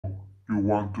you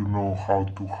want to know how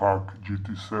to hack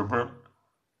GT7,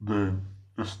 then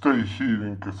stay here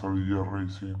in Quesadilla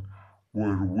Racing,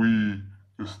 where we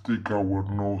stick our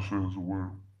noses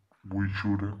where we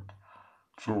shouldn't,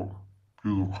 so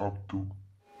you don't have to.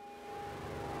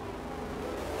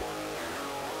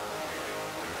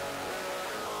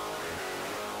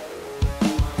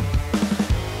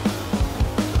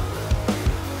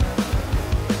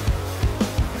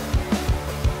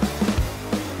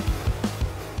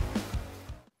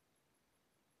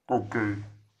 Okay,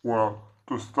 well,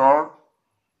 to start,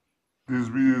 this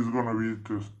video is gonna be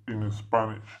in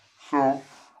Spanish. So,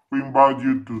 we invite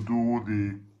you to do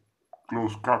the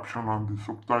closed caption and the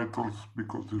subtitles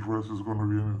because the rest is gonna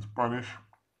be in Spanish.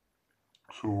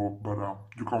 So, but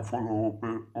you can follow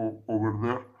over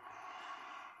there.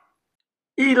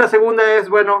 Y la segunda es,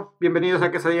 bueno, bienvenidos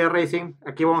a Quesadilla Racing.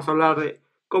 Aquí vamos a hablar de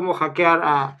cómo hackear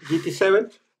a GT7,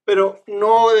 pero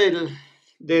no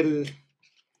del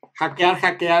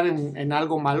hackear en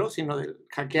algo malo, sino del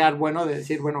hackear bueno, de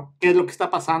decir, bueno, qué es lo que está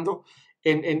pasando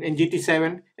en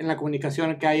GT7, en la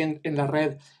comunicación que hay en la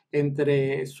red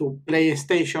entre su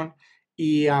PlayStation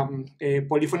y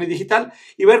Polífono Digital,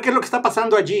 y ver qué es lo que está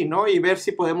pasando allí, ¿no? Y ver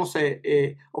si podemos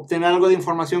obtener algo de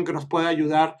información que nos pueda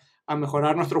ayudar a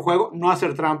mejorar nuestro juego, no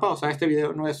hacer trampa. O sea, este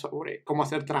video no es sobre cómo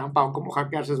hacer trampa o cómo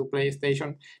hackearse su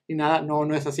PlayStation ni nada,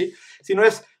 no es así, sino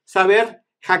es saber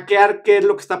hackear qué es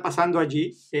lo que está pasando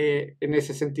allí en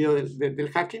ese sentido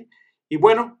del hacking. Y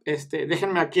bueno,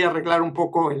 déjenme aquí arreglar un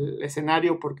poco el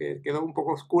escenario porque quedó un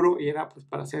poco oscuro y era pues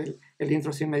para hacer el intro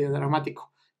así medio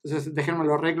dramático. Entonces déjenme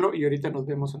lo arreglo y ahorita nos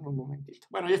vemos en un momentito.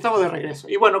 Bueno, ya estamos de regreso.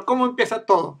 Y bueno, ¿cómo empieza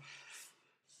todo?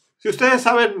 Si ustedes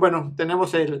saben, bueno,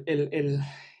 tenemos el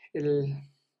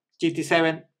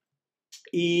GT7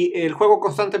 y el juego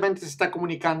constantemente se está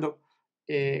comunicando.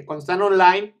 Cuando están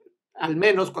online, al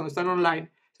menos cuando están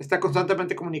online, se está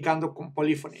constantemente comunicando con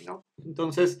Polyphony, ¿no?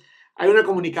 Entonces, hay una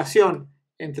comunicación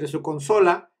entre su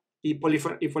consola y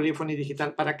Polyphony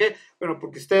Digital. ¿Para qué? Bueno,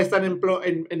 porque ustedes están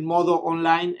en modo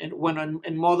online,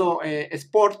 en modo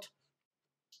Sport.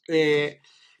 Tienen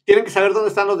que saber dónde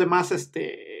están los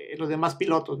demás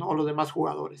pilotos, ¿no? O los demás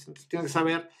jugadores. Entonces, tienen que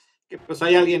saber que pues,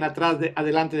 hay alguien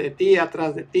adelante de ti,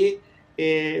 atrás de ti.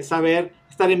 Saber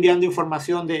estar enviando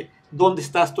información de dónde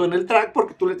estás tú en el track,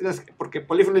 porque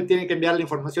Polyphony tiene que enviar la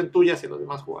información tuya hacia los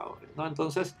demás jugadores, ¿no?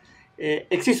 Entonces,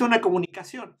 existe una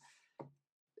comunicación.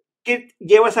 ¿Qué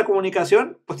lleva esa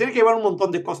comunicación? Pues tiene que llevar un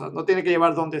montón de cosas, ¿no? Tiene que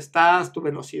llevar dónde estás, tu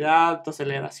velocidad, tu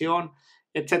aceleración,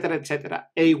 etcétera,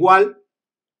 etcétera. E igual,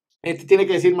 te tiene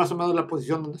que decir más o menos la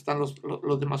posición donde están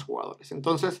los demás jugadores.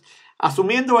 Entonces,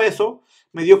 asumiendo eso,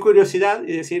 me dio curiosidad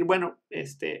y decir, bueno,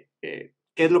 ¿qué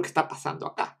es lo que está pasando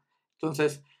acá?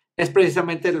 Entonces, es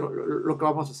precisamente lo que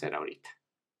vamos a hacer ahorita.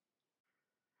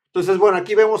 Entonces, bueno,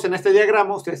 aquí vemos en este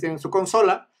diagrama, ustedes tienen su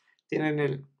consola,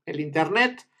 tienen el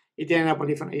internet y tienen la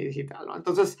polifonía digital, ¿no?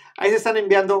 Entonces, ahí se están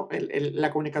enviando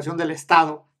la comunicación del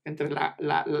estado entre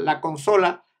la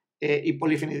consola y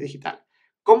polifonía digital.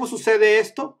 ¿Cómo sucede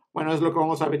esto? Bueno, es lo que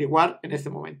vamos a averiguar en este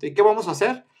momento. ¿Y qué vamos a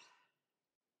hacer?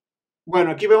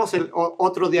 Bueno, aquí vemos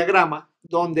otro diagrama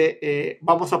donde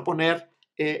vamos a poner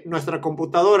nuestra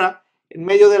computadora en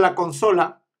medio de la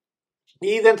consola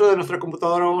y dentro de nuestra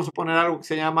computadora vamos a poner algo que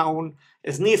se llama un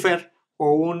sniffer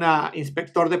o un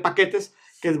inspector de paquetes,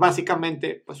 que es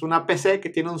básicamente pues, una PC que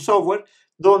tiene un software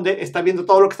donde está viendo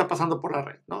todo lo que está pasando por la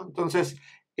red, ¿no? Entonces,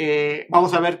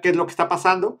 vamos a ver qué es lo que está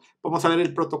pasando. Vamos a ver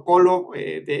el protocolo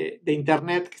de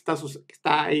internet que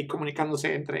está ahí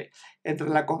comunicándose entre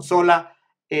la consola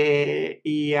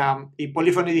y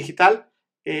Polyphony Digital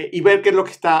y ver qué es lo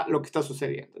que está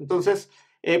sucediendo. Entonces,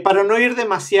 para no ir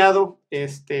demasiado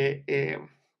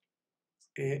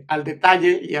al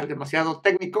detalle y al demasiado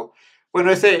técnico, bueno,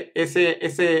 ese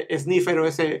sniffer o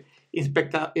ese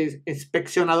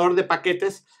inspeccionador de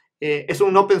paquetes es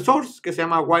un open source que se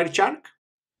llama Wireshark.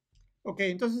 Ok,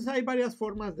 entonces hay varias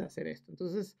formas de hacer esto.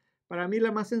 Entonces, para mí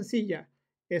la más sencilla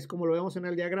es, como lo vemos en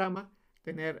el diagrama,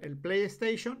 tener el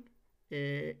PlayStation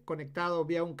conectado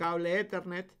vía un cable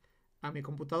Ethernet a mi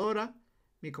computadora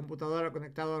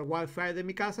conectado al Wi-Fi de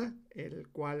mi casa, el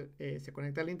cual se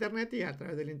conecta al internet y a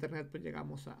través del internet pues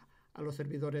llegamos a los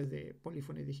servidores de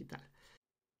Polyphony Digital.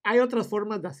 Hay otras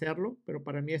formas de hacerlo, pero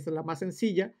para mí esta es la más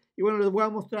sencilla. Y bueno, les voy a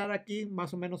mostrar aquí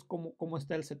más o menos cómo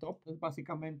está el setup. Pues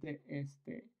básicamente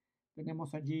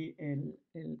tenemos allí el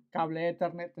cable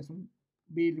Ethernet, es un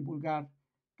vil vulgar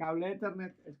cable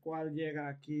Ethernet, el cual llega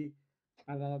aquí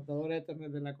al adaptador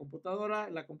Ethernet de la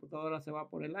computadora se va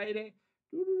por el aire,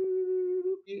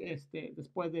 y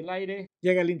después del aire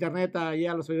llega el internet ahí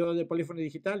a los servidores de Polyphony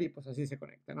Digital y pues así se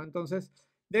conecta, ¿no? Entonces,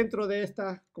 dentro de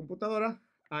esta computadora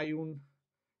hay un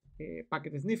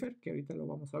packet sniffer, que ahorita lo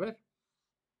vamos a ver.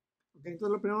 Okay,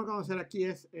 entonces lo primero que vamos a hacer aquí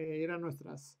es ir a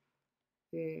nuestras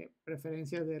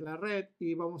preferencias de la red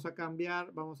y vamos a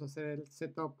cambiar, vamos a hacer el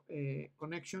setup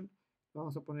connection,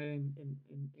 vamos a poner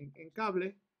en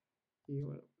cable y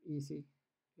bueno, y sí,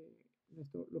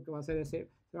 esto lo que va a hacer es se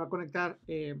va a conectar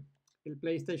el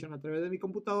PlayStation a través de mi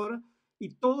computadora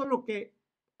y todo lo que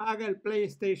haga el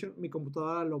PlayStation, mi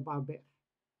computadora lo va a ver.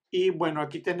 Y bueno,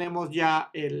 aquí tenemos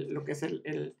ya lo que es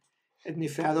el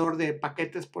snifeador de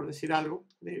paquetes, por decir algo,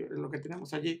 de lo que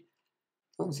tenemos allí.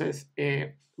 Entonces,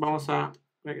 vamos a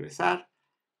regresar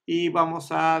y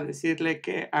vamos a decirle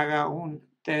que haga un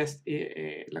test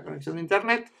la conexión de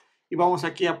internet y vamos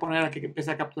aquí a poner a que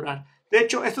empiece a capturar. De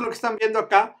hecho, esto es lo que están viendo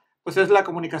acá, pues es la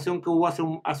comunicación que hubo hace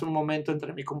un momento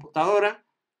entre mi computadora,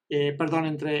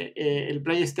 entre el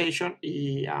PlayStation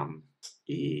y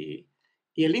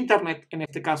el internet, en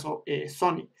este caso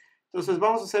Sony. Entonces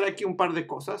vamos a hacer aquí un par de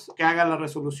cosas, que haga la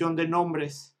resolución de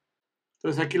nombres.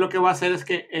 Entonces aquí lo que va a hacer es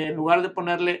que en lugar de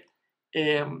ponerle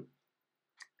la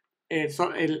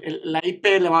IP,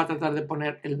 le va a tratar de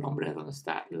poner el nombre de donde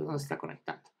está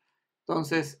conectando.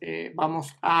 Entonces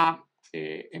vamos a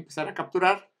empezar a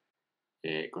capturar.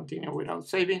 Continue without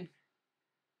saving.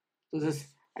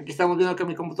 Entonces aquí estamos viendo que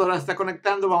mi computadora se está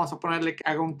conectando. Vamos a ponerle que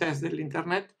haga un test del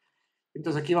internet.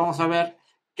 Entonces aquí vamos a ver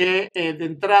que de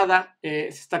entrada se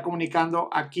está comunicando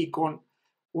aquí con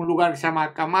un lugar que se llama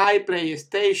Akamai,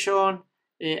 PlayStation,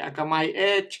 Akamai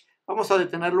Edge. Vamos a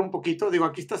detenerlo un poquito. Digo,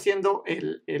 aquí está haciendo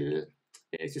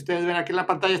si ustedes ven aquí en la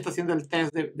pantalla, está haciendo el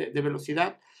test de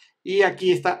velocidad. Y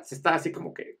aquí se está así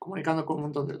como que comunicando con un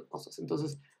montón de cosas.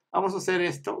 Entonces, vamos a hacer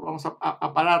esto. Vamos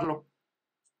a pararlo.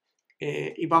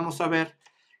 Y vamos a ver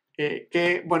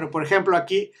que, bueno, por ejemplo,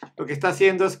 aquí lo que está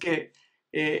haciendo es que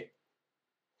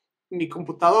mi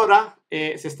computadora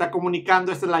se está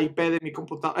comunicando, esta es la IP de mi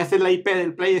computadora, esta es la IP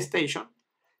del PlayStation,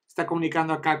 está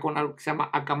comunicando acá con algo que se llama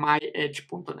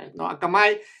akamaiedge.net, ¿no?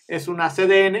 Akamai es una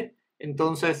CDN,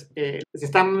 entonces se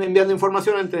están enviando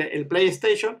información entre el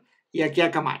PlayStation y aquí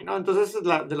Akamai, ¿no? Entonces es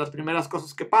de las primeras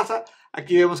cosas que pasa.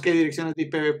 Aquí vemos que hay direcciones de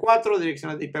IPv4,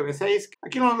 direcciones de IPv6.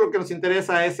 Aquí lo que nos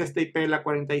interesa es esta IP, la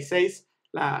 46,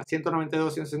 la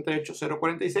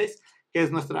 192.168.046, que es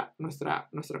nuestra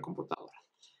computadora.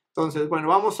 Entonces, bueno,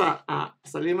 vamos a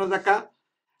salirnos de acá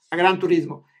a Gran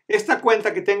Turismo. Esta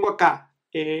cuenta que tengo acá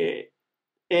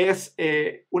es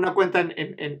una cuenta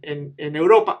en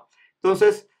Europa.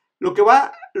 Entonces, lo que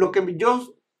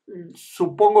yo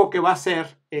supongo que va a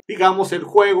ser, digamos, el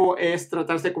juego es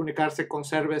tratarse de comunicarse con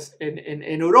servers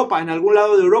en Europa, en algún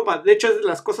lado de Europa. De hecho, es de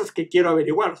las cosas que quiero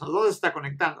averiguar, o sea, dónde se está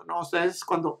conectando, ¿no? O sea, es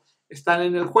cuando están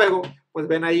en el juego, pues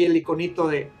ven ahí el iconito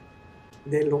de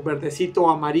lo verdecito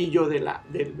o amarillo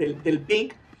del ping,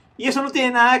 y eso no tiene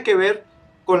nada que ver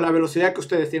con la velocidad que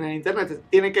ustedes tienen en internet,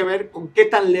 tiene que ver con qué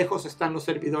tan lejos están los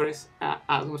servidores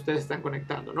a donde ustedes están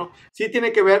conectando, ¿no? Sí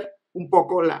tiene que ver un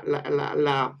poco el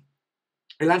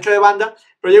ancho de banda,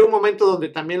 pero llega un momento donde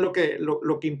también lo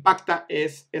que impacta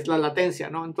es la latencia,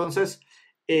 ¿no? Entonces,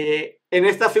 en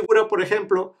esta figura, por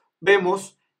ejemplo,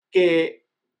 vemos que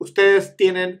ustedes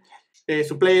tienen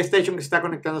su PlayStation que está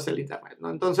conectándose al internet,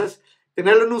 ¿no? Entonces,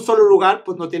 tenerlo en un solo lugar,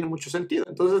 pues no tiene mucho sentido.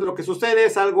 Entonces, lo que sucede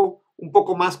es algo un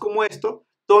poco más como esto,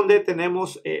 donde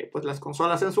tenemos pues las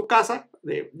consolas en su casa,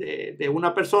 de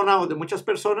una persona o de muchas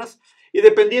personas, y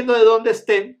dependiendo de dónde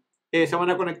estén, se van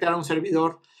a conectar a un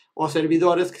servidor o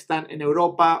servidores que están en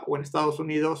Europa o en Estados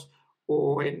Unidos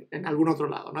o en algún otro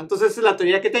lado, ¿no? Entonces, esa es la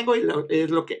teoría que tengo y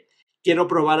es lo que quiero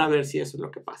probar a ver si eso es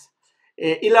lo que pasa.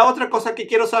 Y la otra cosa que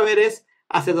quiero saber es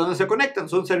hacia dónde se conectan.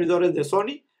 ¿Son servidores de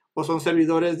Sony o son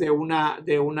servidores de un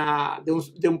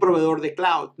proveedor de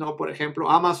cloud, ¿no? Por ejemplo,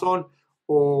 Amazon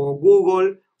o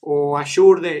Google o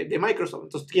Azure de Microsoft.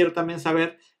 Entonces quiero también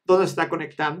saber dónde se está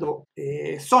conectando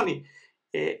Sony.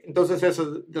 Entonces eso es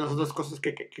de las otras cosas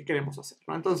que queremos hacer,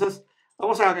 ¿no? Entonces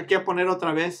vamos aquí a poner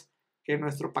otra vez que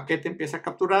nuestro paquete empieza a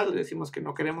capturar. Le decimos que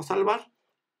no queremos salvar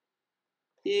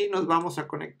y nos vamos a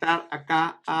conectar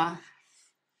acá a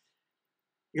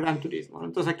Gran Turismo.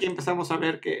 Entonces aquí empezamos a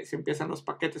ver que se empiezan los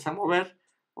paquetes a mover.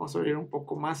 Vamos a abrir un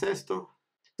poco más esto.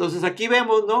 Entonces aquí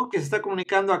vemos, ¿no? Que se está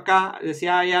comunicando acá.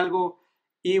 Decía, hay algo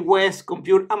eWest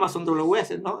Compute Amazon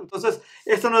WS, ¿no? Entonces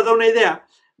esto nos da una idea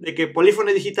de que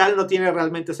Polífono Digital no tiene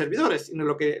realmente servidores, sino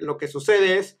lo que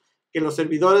sucede es que los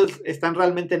servidores están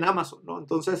realmente en Amazon, ¿no?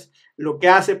 Entonces lo que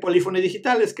hace Polífono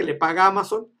Digital es que le paga a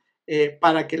Amazon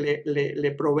para que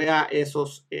le provea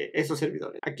esos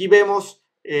servidores. Aquí vemos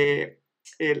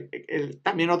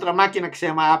también otra máquina que se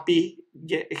llama API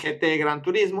GT Gran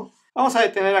Turismo. Vamos a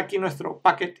detener aquí nuestro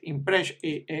packet impression,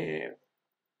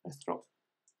 nuestro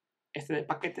de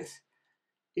paquetes.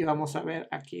 y vamos a ver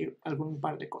aquí algún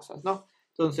par de cosas, ¿no?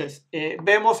 Entonces,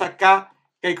 vemos acá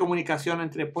que hay comunicación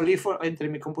entre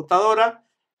mi computadora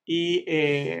y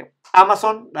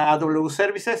Amazon, la AW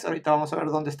Services. Ahorita vamos a ver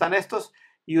dónde están estos.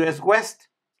 US West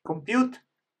Compute.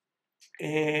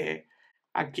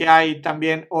 Aquí hay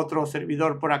también otro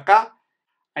servidor por acá.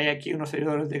 Hay aquí unos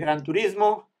servidores de Gran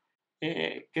Turismo,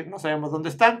 que no sabemos dónde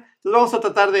están. Entonces vamos a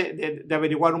tratar de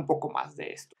averiguar un poco más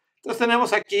de esto. Entonces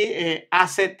tenemos aquí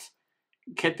Asset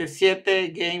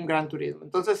GT7 Game Gran Turismo.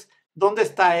 Entonces, ¿dónde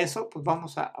está eso? Pues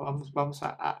vamos a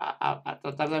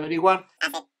tratar de averiguar.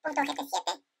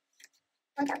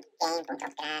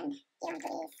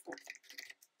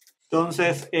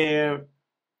 Entonces,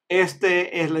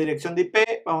 este es la dirección de IP.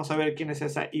 Vamos a ver quién es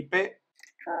esa IP.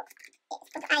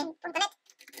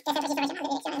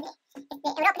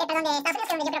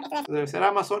 Debe ser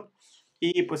Amazon.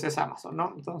 Y pues es Amazon,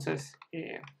 ¿no? Entonces,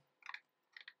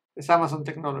 es Amazon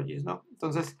Technologies, ¿no?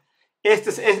 Entonces,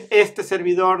 este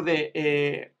servidor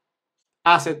de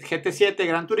Asset GT7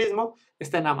 Gran Turismo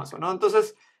está en Amazon, ¿no?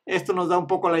 Entonces, esto nos da un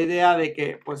poco la idea de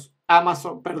que, pues,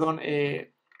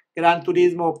 Gran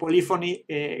Turismo Polyphony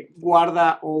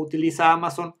guarda o utiliza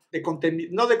Amazon de contenido,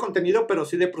 no de contenido, pero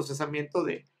sí de procesamiento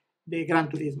de Gran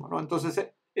Turismo, ¿no?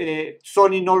 Entonces,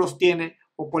 Sony no los tiene,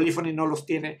 o Polyphony no los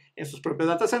tiene en sus propios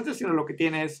data centers, sino lo que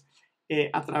tiene es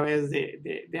a través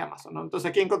de Amazon, ¿no? Entonces,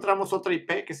 aquí encontramos otra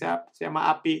IP que se llama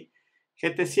API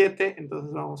GT7,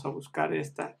 entonces vamos a buscar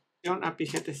esta API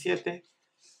GT7.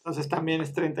 Entonces también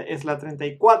es la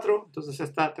 34, entonces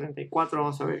esta 34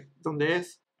 vamos a ver dónde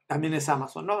es, también es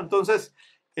Amazon, ¿no? Entonces,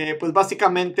 pues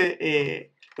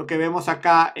básicamente lo que vemos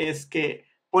acá es que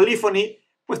Polyphony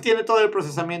pues tiene todo el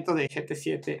procesamiento de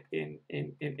GT7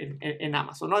 en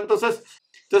Amazon, ¿no? Entonces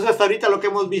hasta ahorita lo que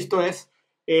hemos visto es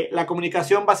la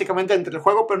comunicación básicamente entre el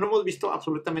juego, pero no hemos visto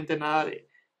absolutamente nada de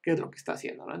qué es lo que está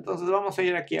haciendo, ¿no? Entonces vamos a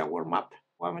ir aquí a World Map,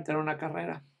 voy a meter una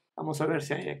carrera, vamos a ver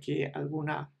si hay aquí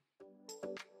alguna...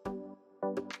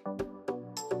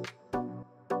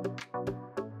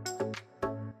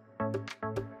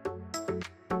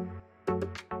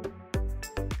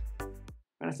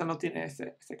 Bueno, esta no tiene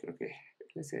este creo que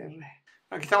el SR.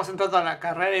 Aquí estamos entrando a la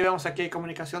carrera y vemos aquí hay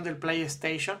comunicación del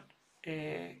PlayStation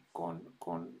con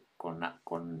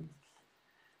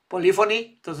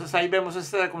Polyphony. Entonces ahí vemos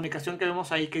esta comunicación que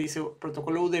vemos ahí que dice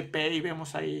protocolo UDP y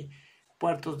vemos ahí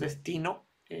puertos destino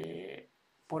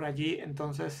por allí.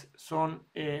 Entonces son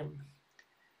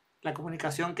la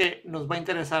comunicación que nos va a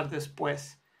interesar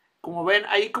después. Como ven,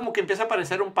 ahí como que empieza a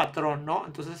aparecer un patrón, ¿no?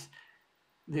 Entonces,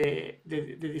 de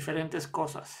diferentes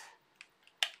cosas.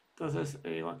 Entonces,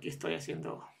 aquí estoy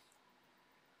haciendo...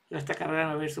 Esta carrera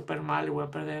me va a ir súper mal y voy a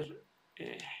perder...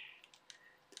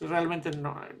 realmente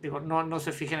no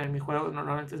se fijen en mi juego,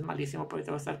 normalmente es malísimo, pero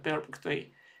ahorita va a estar peor porque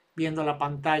estoy viendo la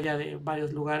pantalla de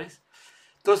varios lugares.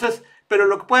 Entonces, pero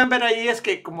lo que pueden ver ahí es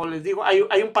que, como les digo, hay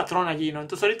un patrón allí, ¿no?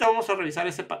 Entonces ahorita vamos a revisar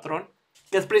ese patrón,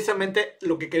 que es precisamente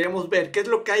lo que queremos ver, qué es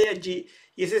lo que hay allí,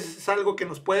 y ese es algo que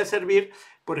nos puede servir,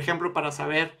 por ejemplo, para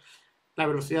saber la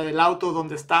velocidad del auto,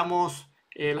 dónde estamos,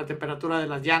 la temperatura de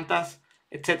las llantas,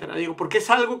 etcétera. Digo, porque es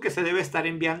algo que se debe estar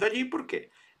enviando allí,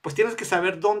 porque pues tienes que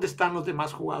saber dónde están los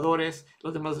demás jugadores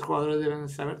deben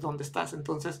saber dónde estás.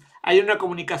 Entonces hay una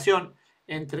comunicación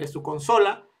entre su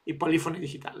consola y Polyphony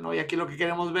digital, ¿no? Y aquí lo que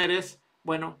queremos ver es,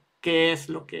 bueno, qué es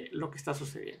lo que está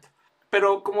sucediendo.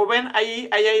 Pero como ven, ahí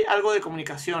hay algo de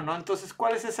comunicación, ¿no? Entonces,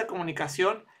 ¿cuál es esa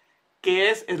comunicación?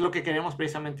 ¿Qué es lo que queremos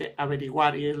precisamente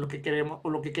averiguar y es lo que queremos o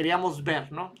lo que queríamos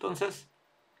ver, ¿no? Entonces,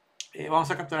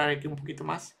 vamos a capturar aquí un poquito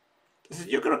más. Entonces,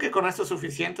 yo creo que con esto es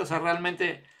suficiente. O sea,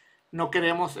 realmente no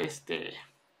queremos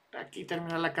aquí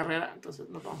terminar la carrera, entonces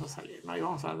nos vamos a salir, ¿no? Y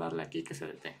vamos a darle aquí que se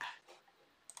detenga.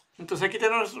 Entonces aquí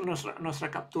tenemos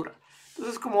nuestra captura.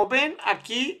 Entonces, como ven,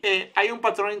 aquí hay un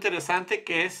patrón interesante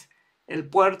que es el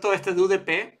puerto de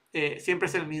UDP, siempre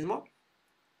es el mismo.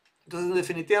 Entonces,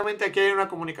 definitivamente aquí hay una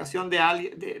comunicación de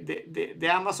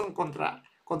Amazon contra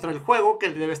el juego, que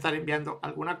debe estar enviando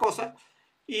alguna cosa,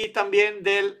 y también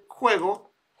del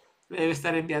juego debe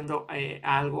estar enviando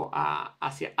algo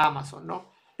hacia Amazon,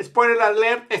 ¿no? Spoiler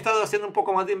alert, he estado haciendo un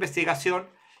poco más de investigación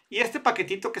y este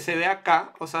paquetito que se ve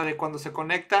acá, o sea, de cuando se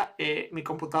conecta mi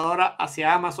computadora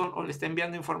hacia Amazon o le está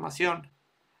enviando información.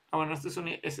 Bueno, este es un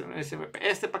SMP.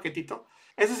 Este paquetito,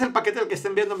 ese es el paquete del que está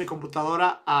enviando mi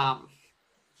computadora a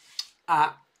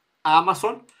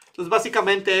Amazon. Entonces,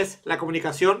 básicamente es la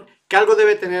comunicación que algo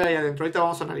debe tener ahí adentro. Ahorita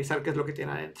vamos a analizar qué es lo que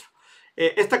tiene adentro.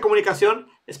 Esta comunicación,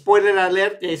 spoiler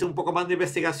alert, ya hice un poco más de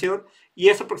investigación y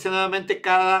es aproximadamente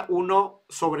cada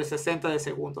 1/60 de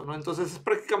segundo, ¿no? Entonces es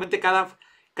prácticamente cada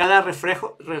cada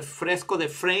refresco de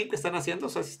frame que están haciendo, o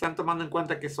sea, si están tomando en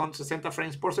cuenta que son 60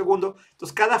 frames por segundo,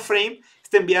 entonces cada frame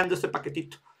está enviando este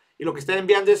paquetito. Y lo que está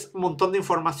enviando es un montón de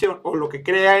información, o lo que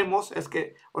creemos es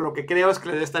que, o lo que creo es que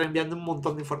le debe estar enviando un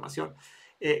montón de información.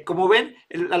 Como ven,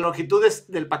 la longitud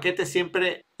del paquete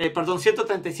siempre,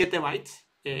 137 bytes,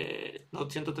 no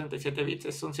 137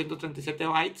 bits, son 137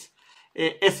 bytes.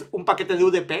 Es un paquete de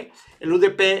UDP. El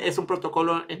UDP es un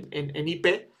protocolo en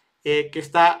IP que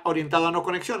está orientado a no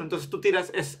conexión. Entonces tú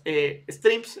tiras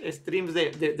streams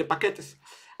de paquetes.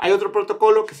 Hay otro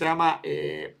protocolo que se llama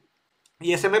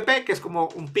ISMP, que es como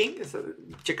un ping,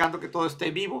 checando que todo esté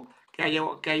vivo, que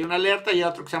haya una alerta, y hay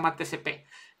otro que se llama TCP,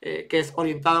 que es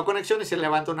orientado a conexión y se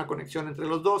levanta una conexión entre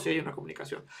los dos y hay una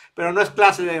comunicación. Pero no es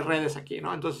clase de redes aquí,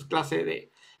 ¿no? Entonces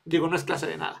no es clase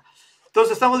de nada.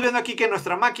 Entonces estamos viendo aquí que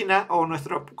nuestra máquina o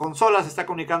nuestra consola se está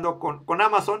comunicando con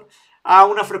Amazon a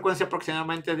una frecuencia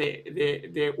aproximadamente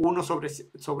de 1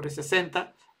 sobre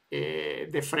 60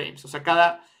 de frames. O sea,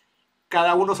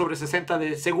 cada 1 sobre 60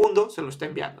 de segundo se lo está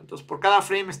enviando. Entonces, por cada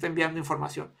frame está enviando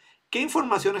información. ¿Qué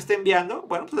información está enviando?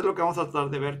 Bueno, pues es lo que vamos a tratar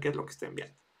de ver qué es lo que está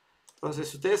enviando. Entonces,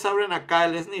 si ustedes abren acá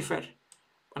el sniffer,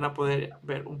 van a poder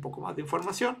ver un poco más de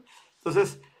información.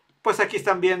 Entonces, pues aquí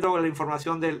están viendo la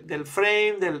información del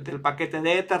frame, del paquete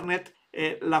de Ethernet,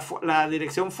 la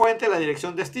dirección fuente, la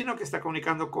dirección destino que está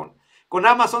comunicando con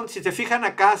Amazon. Si se fijan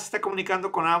acá, se está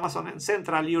comunicando con Amazon en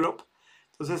Central Europe.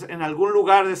 Entonces, en algún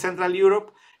lugar de Central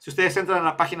Europe, si ustedes entran a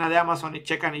la página de Amazon y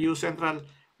checan Use Central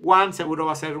One, seguro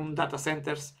va a ser un data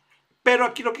centers. Pero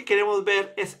aquí lo que queremos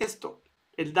ver es esto,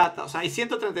 el data. O sea, hay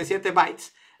 137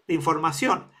 bytes de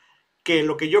información, que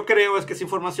lo que yo creo es que esa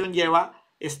información lleva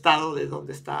estado de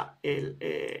donde está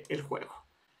el juego.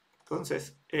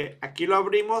 Entonces, aquí lo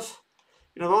abrimos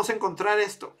y nos vamos a encontrar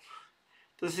esto.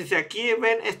 Entonces, si aquí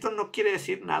ven, esto no quiere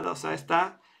decir nada, o sea,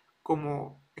 está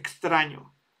como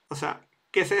extraño. O sea,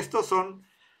 ¿qué es esto? Son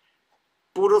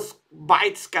puros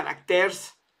bytes,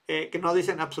 caracteres, que no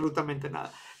dicen absolutamente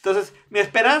nada. Entonces, mi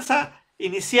esperanza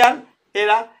inicial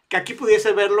era que aquí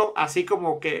pudiese verlo así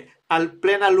como que a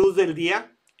plena luz del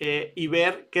día y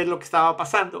ver qué es lo que estaba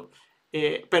pasando.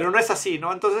 Pero no es así,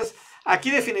 ¿no? Entonces,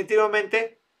 aquí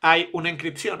definitivamente hay una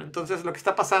encripción. Entonces, lo que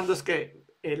está pasando es que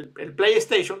el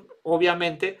PlayStation,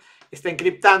 obviamente, está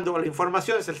encriptando la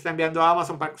información y se le está enviando a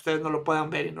Amazon para que ustedes no lo puedan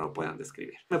ver y no lo puedan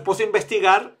describir. Me puse a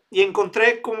investigar y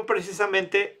encontré cómo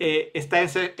precisamente está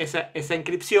esa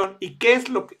encripción y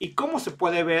cómo se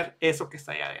puede ver eso que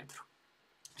está ahí adentro.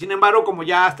 Sin embargo, como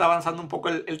ya está avanzando un poco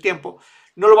el tiempo,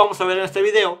 no lo vamos a ver en este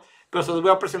video, pero se los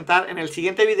voy a presentar en el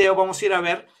siguiente video. Vamos a ir a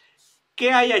ver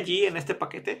qué hay allí en este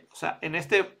paquete, o sea, en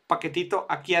este paquetito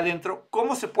aquí adentro,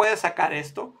 cómo se puede sacar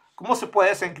esto, cómo se puede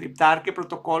desencriptar, qué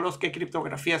protocolos, qué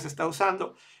criptografía se está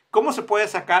usando, cómo se puede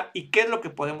sacar y qué es lo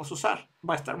que podemos usar.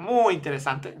 Va a estar muy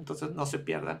interesante, entonces no se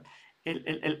pierdan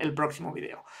el próximo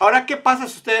video. Ahora, ¿qué pasa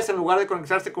si ustedes en lugar de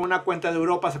conectarse con una cuenta de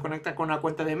Europa se conectan con una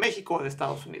cuenta de México o de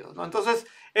Estados Unidos, ¿no? Entonces,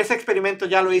 ese experimento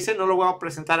ya lo hice, no lo voy a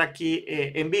presentar aquí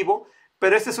en vivo,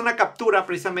 pero esta es una captura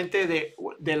precisamente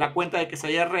de la cuenta de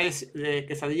Quesadilla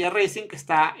Racing que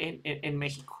está en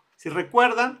México. Si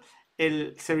recuerdan,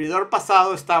 el servidor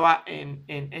pasado estaba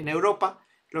en Europa.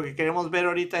 Lo que queremos ver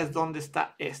ahorita es dónde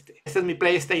está este. Este es mi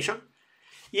PlayStation.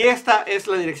 Y esta es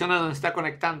la dirección a donde está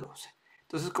conectándose.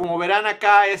 Entonces, como verán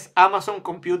acá es Amazon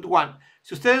Compute One.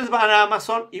 Si ustedes van a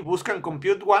Amazon y buscan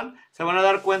Compute One, se van a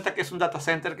dar cuenta que es un data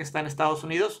center que está en Estados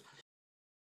Unidos.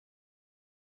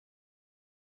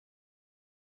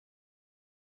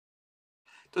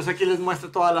 Entonces aquí les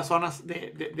muestro todas las zonas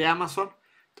de Amazon.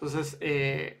 Entonces,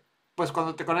 pues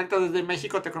cuando te conectas desde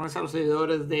México, te conectas a los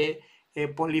servidores de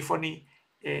Polyphony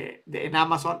en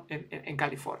Amazon en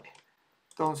California.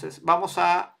 Entonces, vamos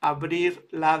a abrir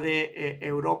la de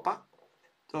Europa.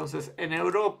 Entonces, en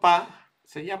Europa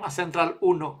se llama Central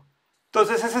 1.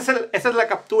 Entonces, esa es la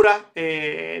captura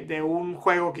de un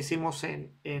juego que hicimos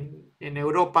en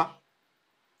Europa.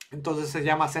 Entonces, se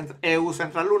llama EU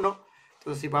Central 1.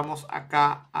 Entonces, si vamos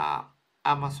acá a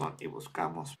Amazon y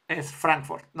buscamos, es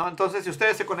Frankfurt, ¿no? Entonces, si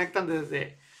ustedes se conectan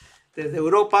desde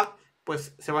Europa,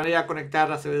 pues se van a ir a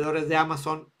conectar a servidores de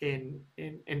Amazon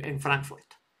en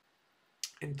Frankfurt.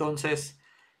 Entonces,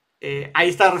 ahí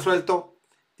está resuelto,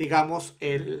 digamos,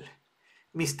 el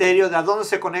misterio de a dónde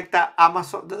se conecta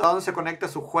Amazon, de dónde se conecta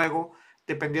su juego,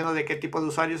 dependiendo de qué tipo de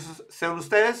usuarios sean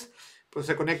ustedes, pues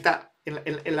se conecta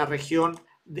en la región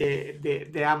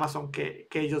de Amazon que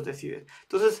ellos deciden.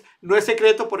 Entonces, no es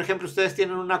secreto, por ejemplo, ustedes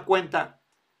tienen una cuenta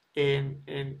en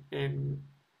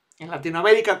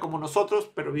Latinoamérica como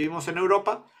nosotros, pero vivimos en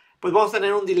Europa, pues vamos a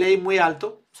tener un delay muy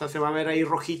alto, o sea, se va a ver ahí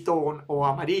rojito o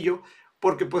amarillo,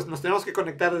 porque pues nos tenemos que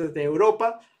conectar desde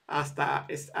Europa hasta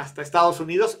Estados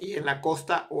Unidos y en la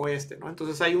costa oeste, ¿no?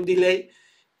 Entonces hay un delay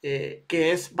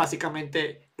que es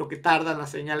básicamente lo que tardan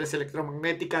las señales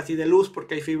electromagnéticas y de luz,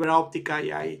 porque hay fibra óptica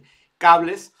y hay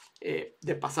cables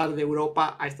de pasar de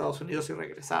Europa a Estados Unidos y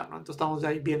regresar, ¿no? Entonces estamos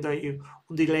ahí viendo ahí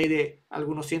un delay de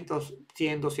algunos 100,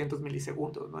 200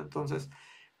 milisegundos, ¿no? Entonces,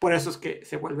 por eso es que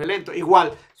se vuelve lento.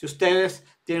 Igual, si ustedes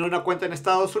tienen una cuenta en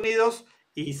Estados Unidos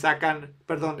y sacan,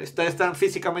 perdón, ustedes están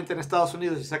físicamente en Estados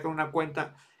Unidos y sacan una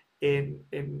cuenta en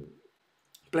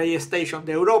PlayStation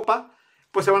de Europa,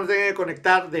 pues se van a tener que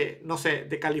conectar de, no sé,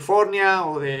 de California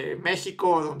o de México,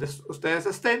 o donde ustedes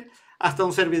estén, hasta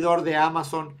un servidor de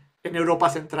Amazon en Europa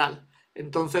Central.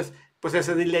 Entonces, pues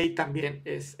ese delay también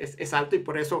es alto, y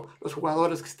por eso los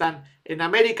jugadores que están en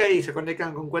América y se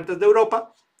conectan con cuentas de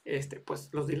Europa, pues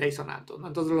los delays son altos, ¿no?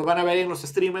 Entonces los van a ver en los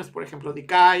streamers, por ejemplo,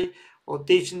 Dikai o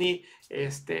Tichni,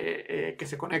 que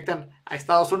se conectan a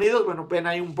Estados Unidos. Bueno, ven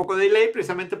ahí un poco de delay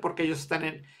precisamente porque ellos están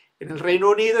en el Reino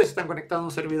Unido y se están conectando a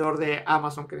un servidor de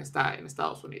Amazon que está en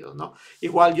Estados Unidos, ¿no?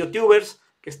 Igual youtubers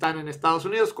que están en Estados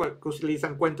Unidos, que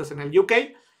utilizan cuentas en el UK,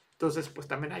 entonces pues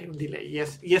también hay un delay.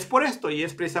 Y es por esto, y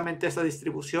es precisamente esa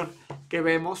distribución que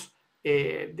vemos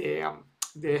de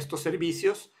estos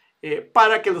servicios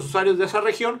para que los usuarios de esa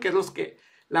región, que es los que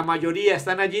la mayoría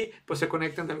están allí, pues se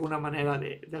conecten de alguna manera,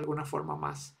 de alguna forma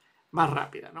más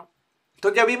rápida, ¿no?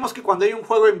 Entonces ya vimos que cuando hay un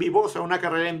juego en vivo, o sea, una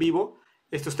carrera en vivo,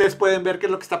 ustedes pueden ver qué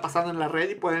es lo que está pasando en la red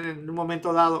y pueden en un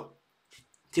momento dado,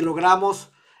 si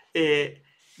logramos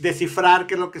descifrar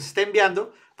qué es lo que se está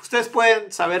enviando, pues ustedes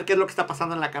pueden saber qué es lo que está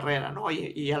pasando en la carrera, ¿no?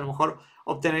 Y a lo mejor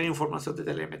obtener información de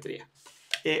telemetría.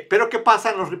 Pero ¿qué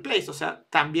pasa en los replays? O sea,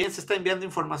 también se está enviando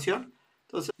información.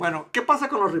 Entonces, bueno, ¿qué pasa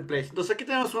con los replays? Entonces aquí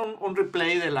tenemos un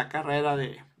replay de la carrera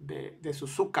de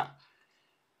Suzuka.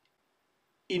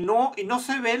 Y no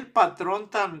se ve el patrón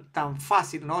tan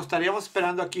fácil, ¿no? Estaríamos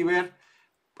esperando aquí ver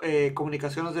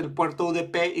comunicaciones del puerto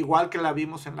UDP, igual que la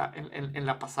vimos en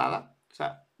la pasada. O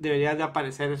sea, deberían de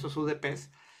aparecer esos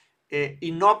UDPs.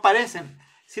 Y no aparecen.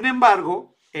 Sin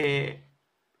embargo,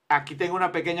 aquí tengo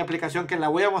una pequeña aplicación que la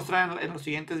voy a mostrar en los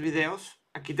siguientes videos.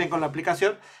 Aquí tengo la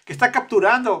aplicación que está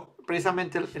capturando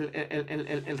precisamente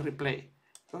el replay.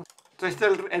 Entonces este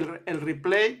es el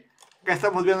replay. Acá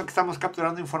estamos viendo que estamos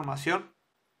capturando información.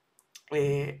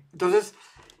 Entonces,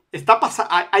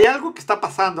 hay algo que está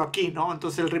pasando aquí, ¿no?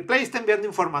 Entonces el replay está enviando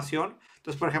información.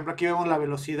 Entonces, por ejemplo, aquí vemos la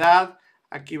velocidad,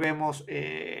 aquí vemos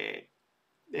el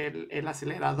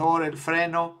acelerador, el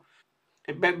freno,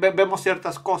 vemos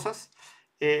ciertas cosas.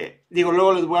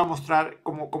 Luego les voy a mostrar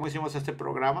cómo hicimos este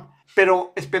programa,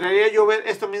 pero esperaría yo ver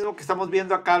esto mismo que estamos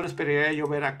viendo acá, lo esperaría yo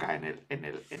ver acá en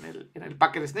el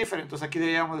packet sniffer. Entonces aquí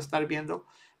deberíamos estar viendo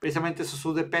precisamente esos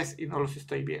UDPs y no los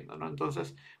estoy viendo, ¿no?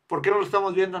 Entonces, ¿por qué no lo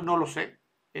estamos viendo? No lo sé.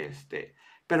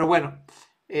 Pero bueno,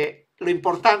 lo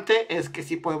importante es que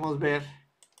sí podemos ver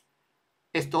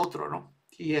esto otro, ¿no?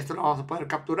 Y esto lo vamos a poder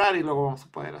capturar y luego vamos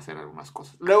a poder hacer algunas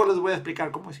cosas. Luego les voy a explicar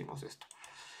cómo hicimos esto.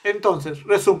 Entonces,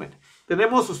 resumen.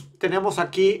 Tenemos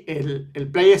aquí el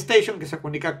PlayStation que se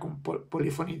comunica con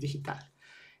polifonía digital.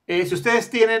 Si ustedes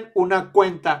tienen una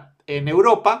cuenta en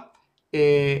Europa,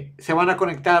 se van a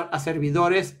conectar a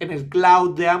servidores en el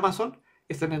cloud de Amazon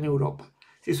que están en Europa.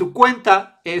 Si su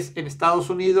cuenta es en Estados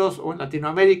Unidos o en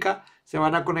Latinoamérica, se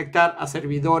van a conectar a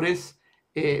servidores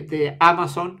de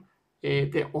Amazon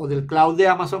o del cloud de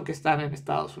Amazon que están en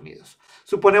Estados Unidos.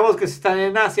 Suponemos que si están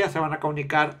en Asia, se van a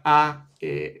comunicar a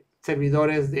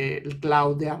servidores del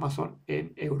cloud de Amazon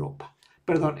en Europa.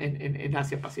 Perdón, en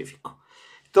Asia Pacífico.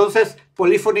 Entonces,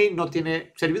 Polyphony no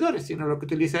tiene servidores, sino lo que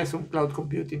utiliza es un cloud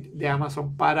computing de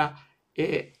Amazon para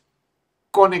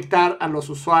conectar a los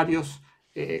usuarios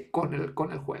con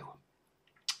el juego.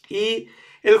 Y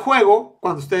el juego,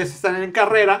 cuando ustedes están en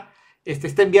carrera,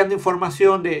 está enviando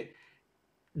información de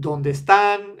dónde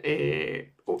están,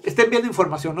 está enviando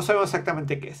información, no sabemos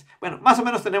exactamente qué es. Bueno, más o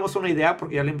menos tenemos una idea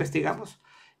porque ya lo investigamos,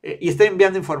 y está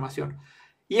enviando información.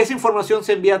 Y esa información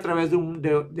se envía a través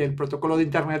del protocolo de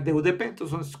internet de UDP,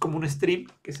 entonces es como un stream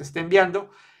que se está enviando,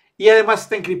 y además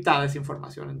está encriptada esa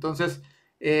información. Entonces,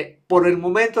 por el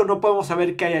momento no podemos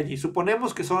saber qué hay allí.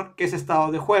 Suponemos que es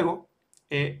estado de juego,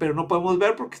 pero no podemos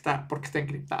ver porque está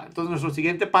encriptada. Entonces, nuestro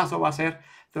siguiente paso va a ser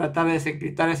tratar de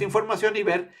desencriptar esa información y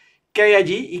ver qué hay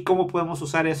allí y cómo podemos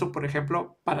usar eso, por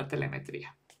ejemplo, para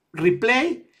telemetría.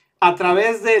 Replay a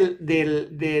través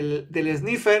del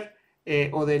sniffer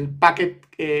o del packet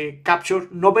capture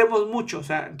no vemos mucho, o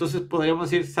sea, entonces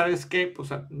podríamos decir, ¿sabes qué? Pues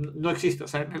no existe, o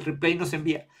sea, en el replay no se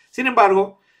envía. Sin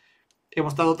embargo,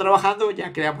 hemos estado trabajando,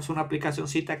 ya creamos una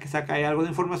aplicacioncita que saca ahí algo de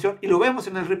información y lo vemos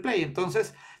en el replay.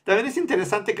 Entonces, también es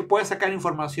interesante que puedas sacar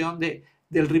información de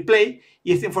del replay,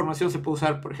 y esta información se puede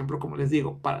usar, por ejemplo, como les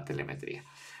digo, para telemetría.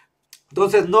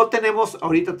 Entonces no tenemos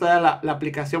ahorita toda la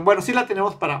aplicación. Bueno, sí la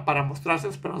tenemos para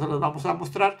mostrárselos, pero no se los vamos a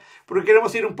mostrar porque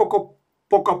queremos ir un poco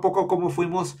a poco cómo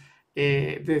fuimos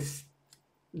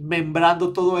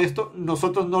desmembrando todo esto.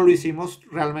 Nosotros no lo hicimos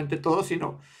realmente todo,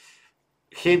 sino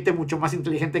gente mucho más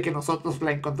inteligente que nosotros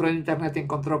la encontró en internet y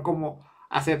encontró cómo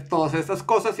hacer todas estas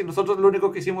cosas, y nosotros lo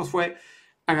único que hicimos fue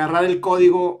agarrar el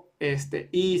código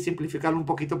y simplificarlo un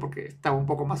poquito porque estaba un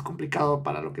poco más complicado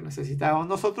para lo que necesitábamos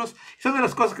nosotros. Son de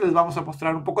las cosas que les vamos a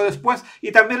mostrar un poco después,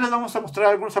 y también les vamos a mostrar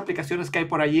algunas aplicaciones que hay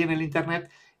por allí en el internet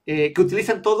que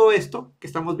utilizan todo esto que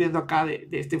estamos viendo acá de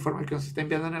esta información que nos está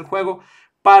enviando en el juego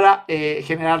para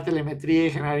generar telemetría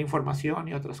y generar información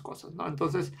y otras cosas, ¿no?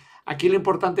 Entonces, aquí lo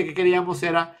importante que queríamos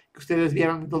era que ustedes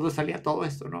vieran dónde salía todo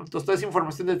esto, ¿no? Entonces, toda esa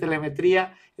información de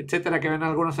telemetría, etcétera, que ven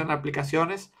algunos en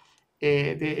aplicaciones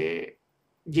de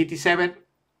GT7,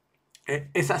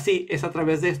 es así, es a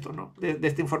través de esto, ¿no? De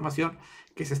esta información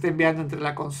que se está enviando entre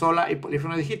la consola y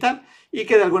polífono digital, y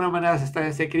que de alguna manera se está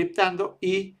desencriptando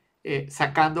y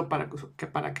sacando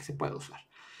para que se pueda usar.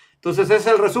 Entonces, ese es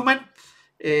el resumen.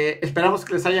 Esperamos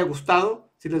que les haya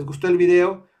gustado. Si les gustó el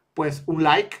video, pues un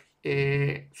like,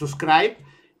 subscribe,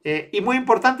 y muy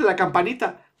importante, la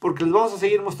campanita, porque les vamos a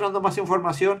seguir mostrando más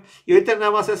información, y ahorita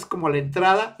nada más es como la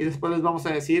entrada, y después les vamos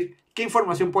a decir qué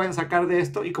información pueden sacar de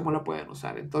esto y cómo la pueden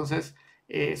usar. Entonces,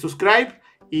 subscribe,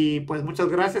 y pues muchas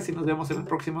gracias, y nos vemos en el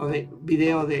próximo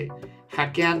video de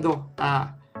Hackeando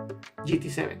a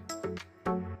GT7.